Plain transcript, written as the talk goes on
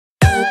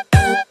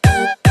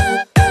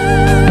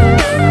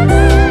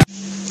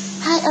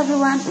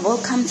everyone,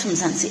 welcome to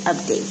Mzansi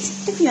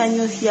Update. If you are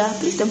new here,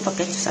 please don't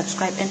forget to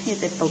subscribe and hit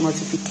that bell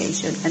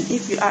notification. And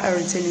if you are a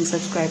returning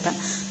subscriber,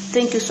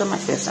 thank you so much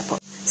for your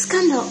support.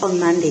 Scandal on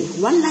Monday.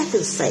 One life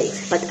is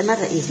saved, but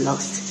another is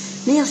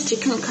lost. Neo's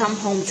chicken come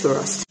home to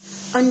roast.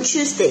 On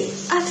Tuesday,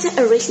 after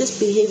a reckless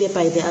behavior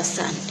by their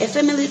son, a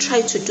family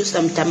tried to do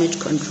some damage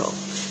control.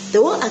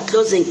 The walls are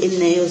closing in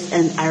Neo's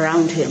and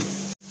around him.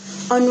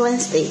 On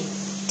Wednesday,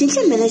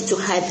 Tinka managed to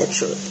hide the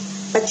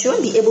truth, but she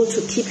won't be able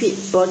to keep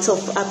it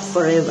bottled up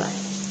forever.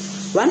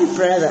 One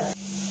brother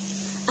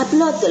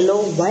applauded the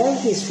law while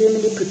his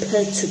family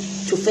prepared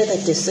to further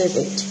deserve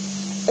it.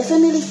 A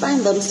family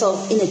find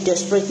themselves in a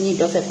desperate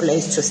need of a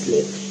place to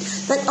sleep.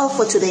 That's all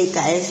for today,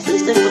 guys.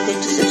 Please don't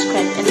forget to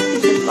subscribe and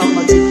hit the bell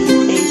notification.